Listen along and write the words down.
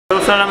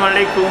Assalamu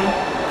alaikum,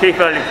 Kaif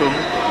alaikum.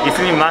 It's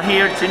me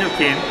Mahir Jinwoo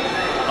Kim.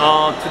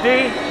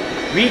 Today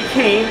we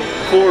came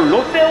for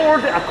Lotte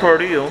World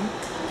Aquarium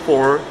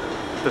for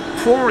the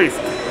tourists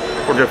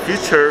for the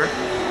future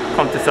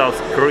come to South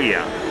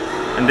Korea.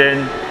 And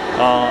then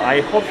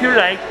I hope you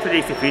like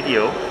today's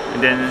video,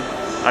 and then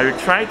I will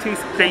try to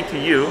explain to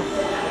you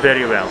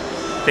very well.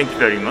 Thank you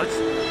very much.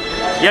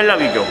 Yalla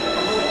we go.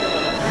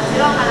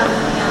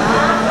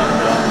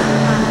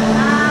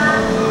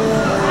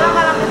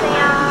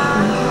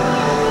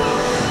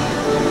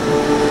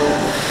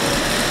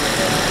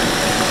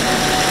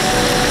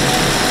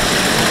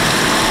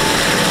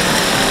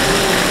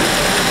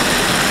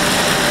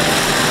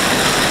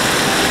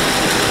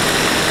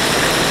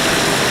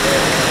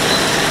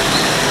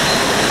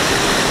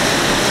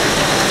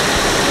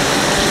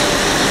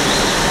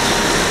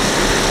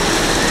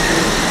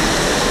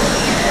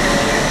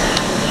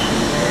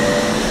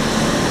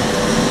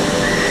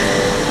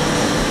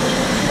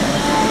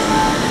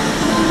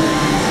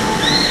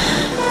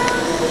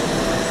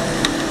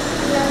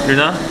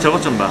 Luna,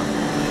 저것 좀 봐.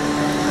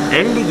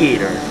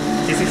 Alligator.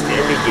 This is the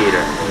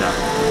alligator. Luna.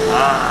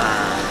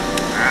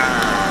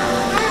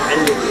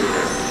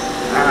 Alligator.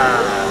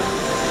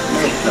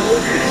 무섭다.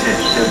 그렇지,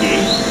 저기.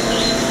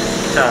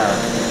 자,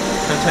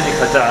 천천히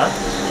가자.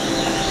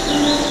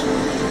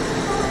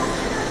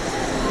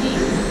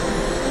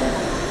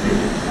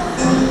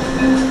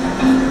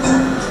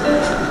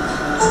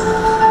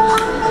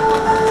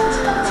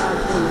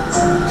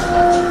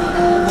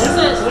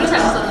 원래 잘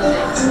썼는데.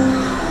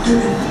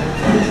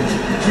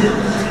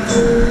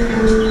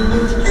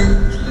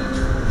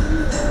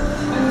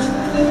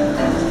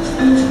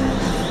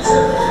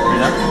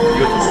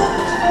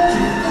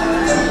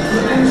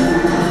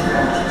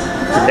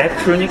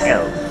 Electronic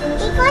L.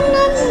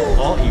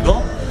 이거는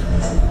이거?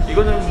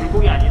 이거는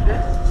물고기 아닌데?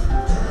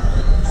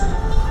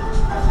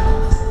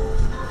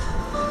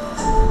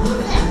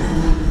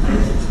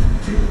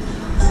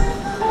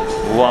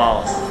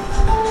 Wow.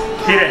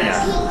 Piranha.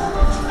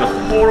 The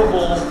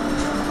horrible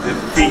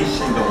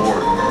fish in the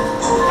world.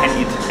 Can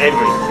eat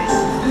everything,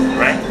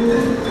 right?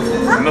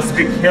 You must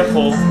be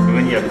careful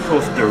when you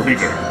cross the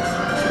river.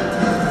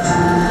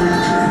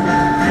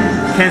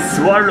 Can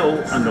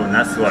swallow, no,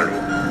 not swallow.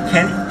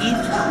 Can eat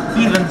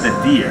even the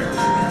deer.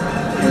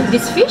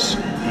 This fish?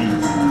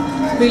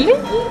 Really?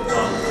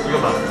 이거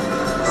봐.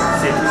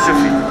 See, should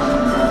be.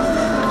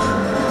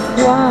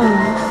 Wow.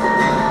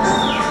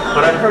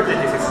 But I heard that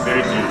this is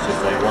very delicious.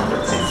 I want to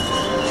taste.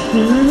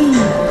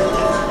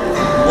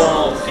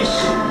 Wow, fish.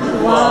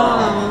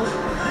 Wow.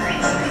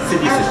 See,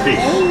 this is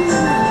fish.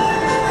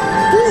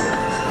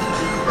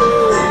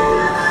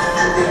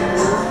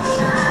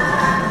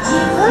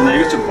 나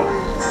이거 좀 봐.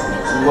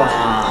 와,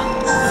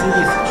 see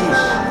this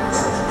fish.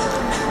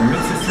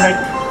 Looks like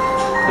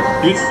the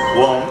big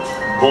one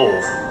bowl,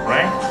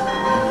 right?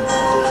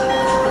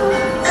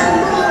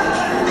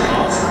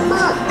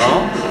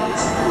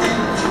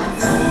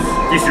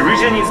 This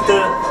region is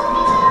the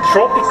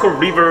tropical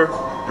river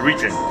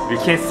region. We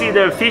can see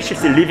the fish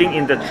is living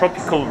in the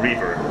tropical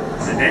river.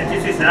 And then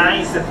this is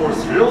line is for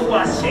slow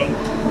watching.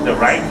 The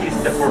right is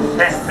for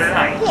fast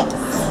line.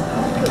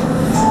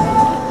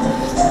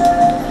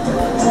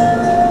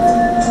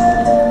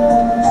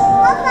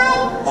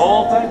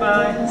 Oh, bye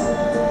bye.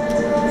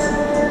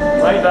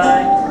 Bye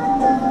bye.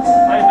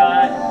 Bye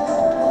bye.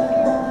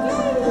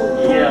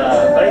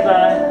 Yeah, bye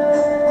bye.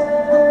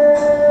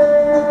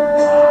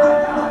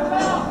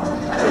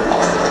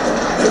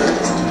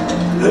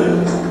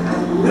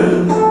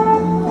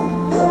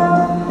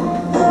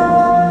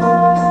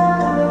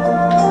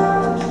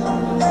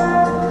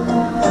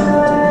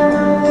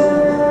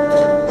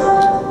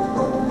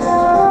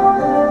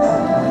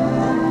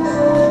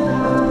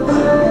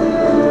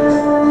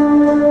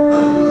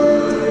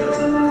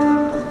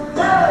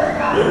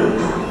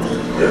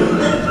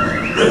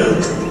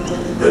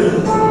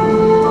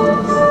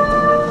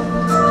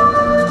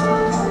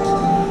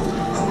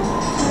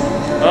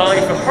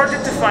 If it's harder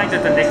to find the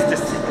next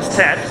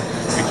step,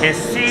 you can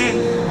see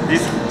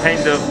this kind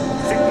of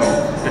signal.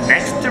 The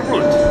next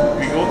route,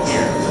 we go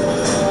here.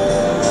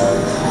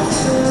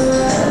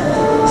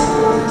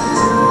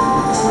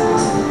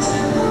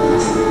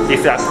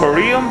 This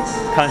aquarium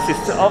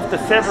consists of the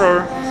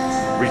several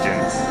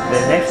regions.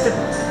 The next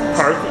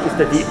part is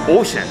the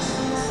ocean.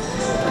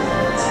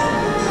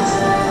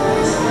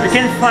 You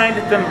can find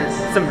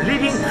some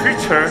living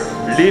creature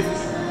live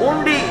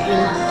only in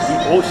the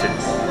ocean.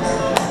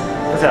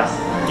 자,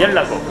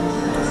 열라고.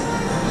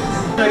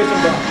 Bye.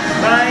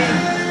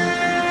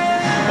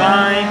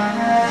 Bye.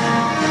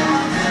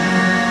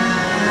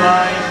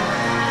 Bye.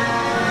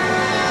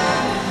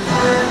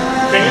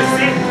 Can you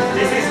see?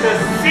 This is the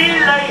sea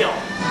lion.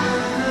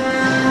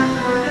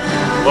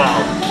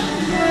 Wow.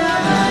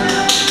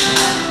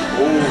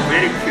 Oh,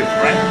 very cute,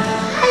 right?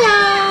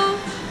 Hello.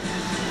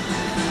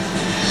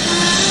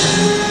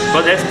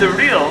 But as the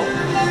real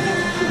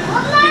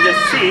in the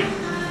sea,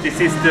 this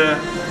is the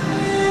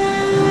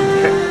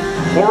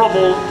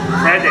horrible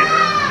predator.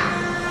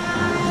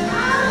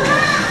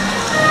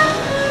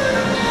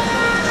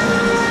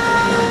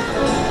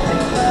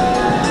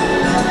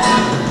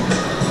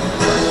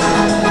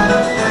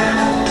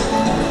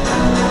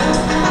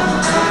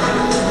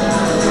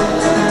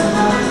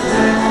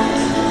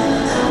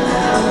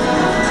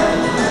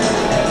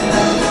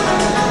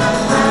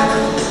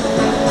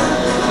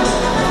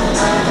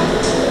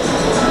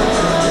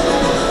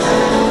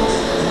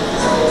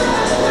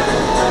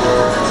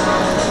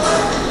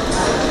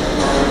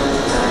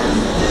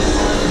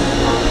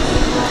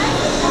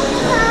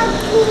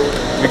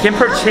 can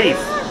purchase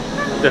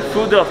the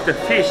food of the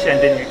fish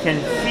and then you can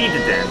feed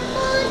them.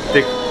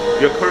 The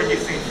aquarium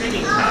is in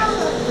feeding time.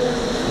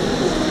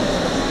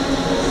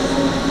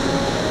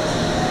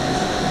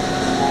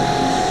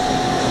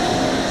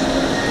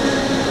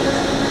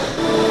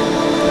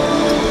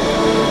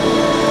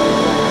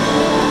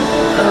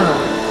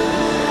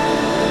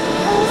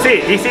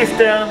 See, this is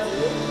the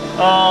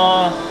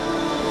how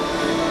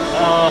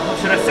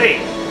should I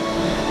say?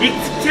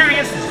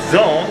 Experience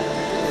zone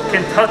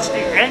can touch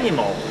the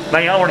animal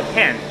by our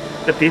hand.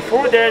 But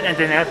before that and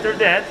then after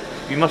that,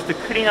 we must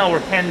clean our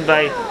hand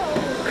by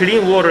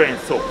clean water and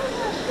soap.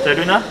 자,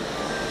 루나,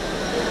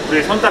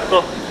 우리 손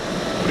닦어.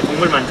 우리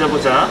동물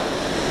만져보자.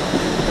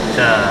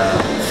 자,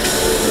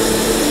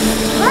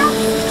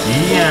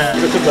 이야,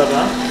 이것 좀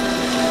봐봐.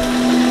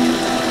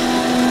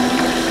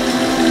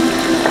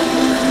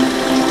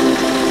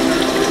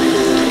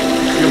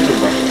 이것 좀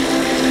봐.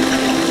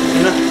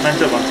 루나,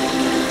 만져봐.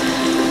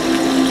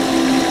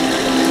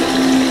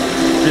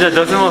 루나,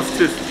 doesn't want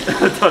to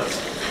touch.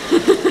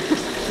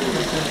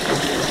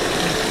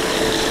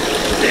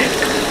 Okay,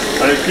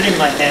 I will clean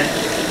my hand.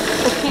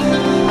 Okay.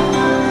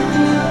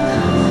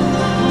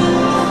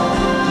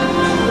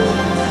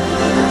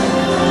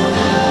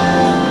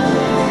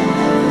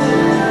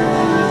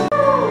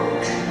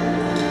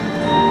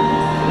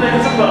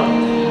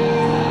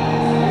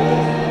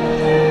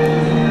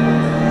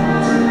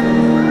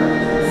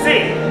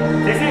 See,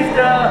 this is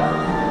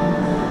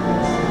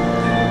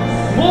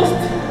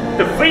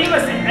the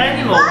famous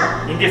animal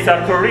in this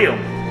aquarium.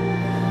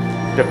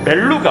 The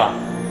beluga,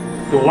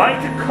 the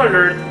white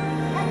colored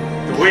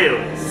whale.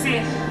 See,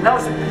 now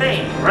it's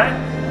playing, right?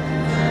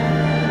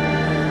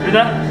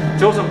 유나,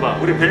 저거 좀 봐.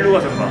 우리 벨루가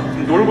좀 봐.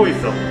 지금 놀고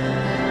있어.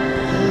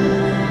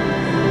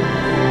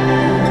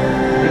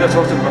 유나,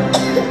 저거 좀 봐.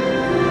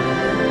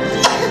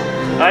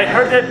 I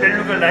heard that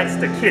beluga likes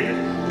the kid.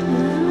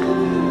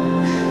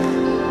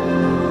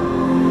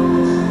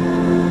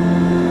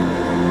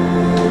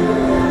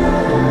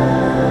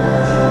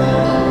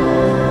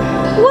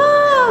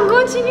 Wow,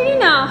 go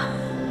Chinina.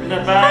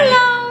 Bye.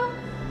 Hello.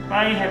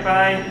 Bye.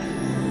 Bye.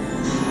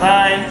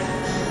 Bye.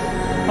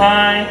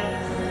 Bye.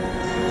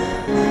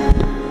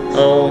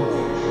 Oh,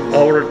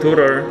 our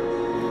daughter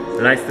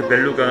likes the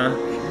beluga,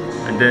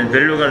 and then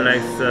beluga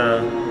likes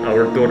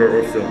our daughter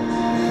also.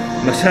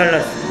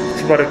 Mashallah,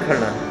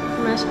 tabarakallah.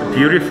 Mashallah.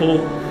 Beautiful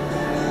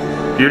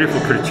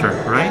creature,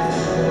 right?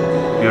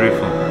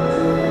 Beautiful.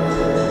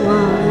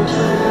 Wow,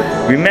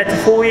 mashallah. We met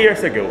 4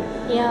 years ago.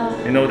 Yeah,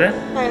 You know that?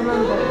 I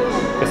remember.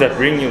 Because I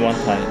bring you one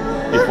time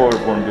before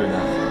born Luna.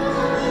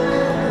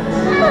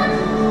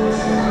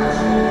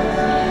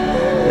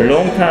 A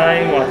long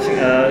time watching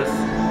us.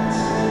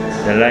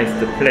 They likes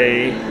to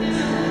play.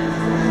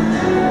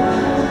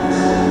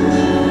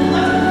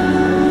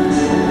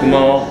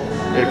 고마워.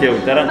 이렇게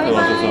우리 딸한테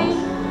와줘서.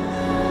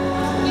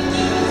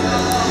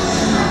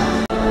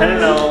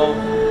 Hello.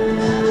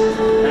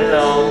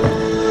 Hello.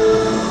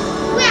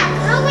 뭐야?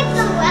 그러고 있던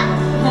거야?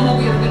 어머,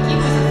 여기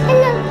끼고 있었어.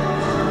 헬로.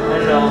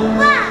 Hello.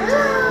 와.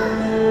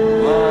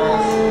 와.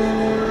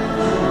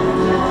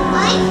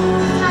 어이?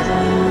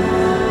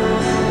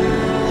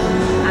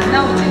 안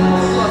나오지, 뭐.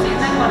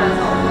 옛날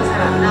거라서 잘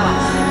안 나와.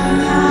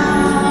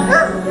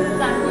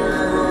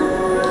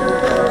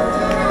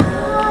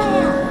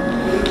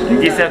 In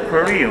this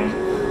aquarium,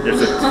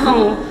 there's a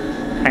two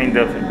kind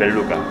of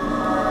beluga.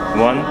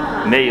 One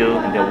male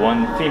and then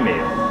one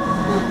female.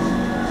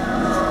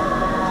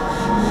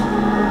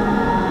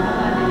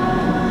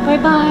 Bye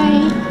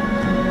bye.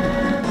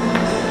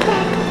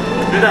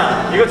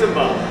 누나, 이것 좀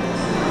봐.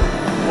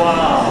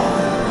 와우.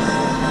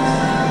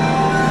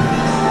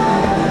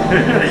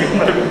 이거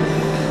말고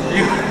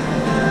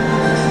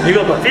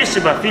이거 봐.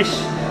 피쉬 봐,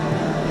 피쉬.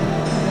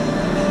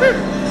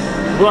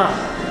 와.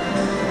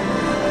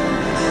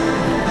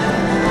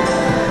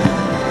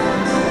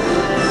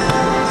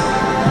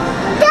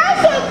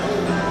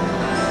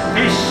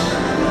 피쉬.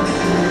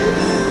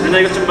 누나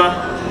이것 좀 봐.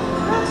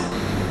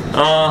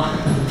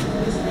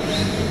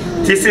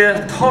 This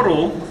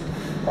turtle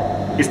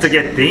is to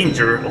get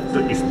danger of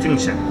the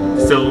extinction.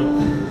 So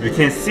we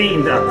can see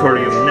in the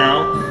aquarium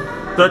now,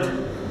 but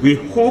we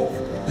hope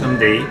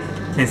someday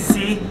can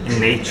see in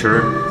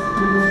nature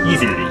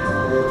easily.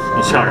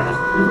 Inshallah.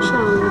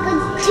 Inshallah. 그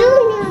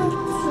주는.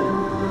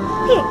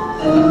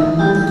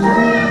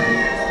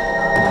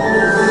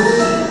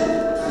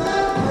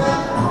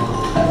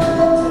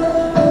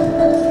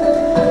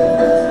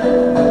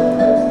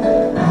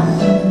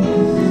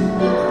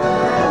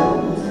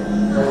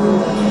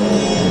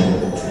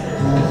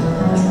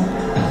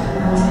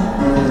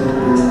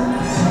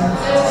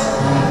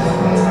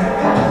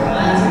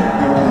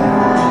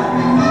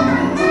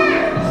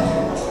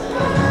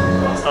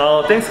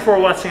 Thanks for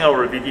watching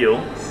our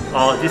video.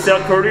 This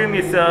aquarium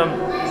is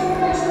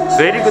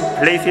very good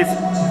places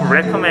to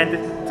recommend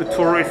to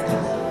tourists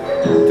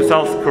to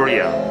South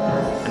Korea.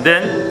 And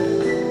then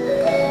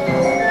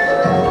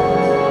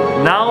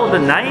now the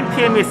 9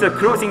 p.m. is a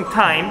closing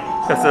time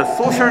because the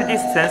social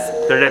distance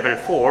the level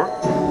 4.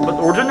 But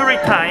ordinary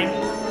time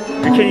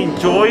you can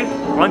enjoy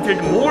until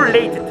more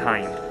late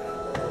time.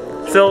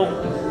 So,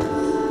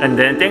 and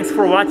then thanks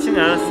for watching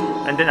us,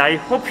 and then I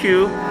hope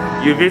you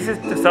visit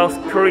South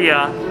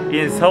Korea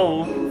in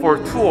Seoul for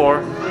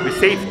tour with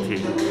safety.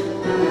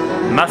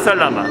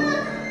 Masalama.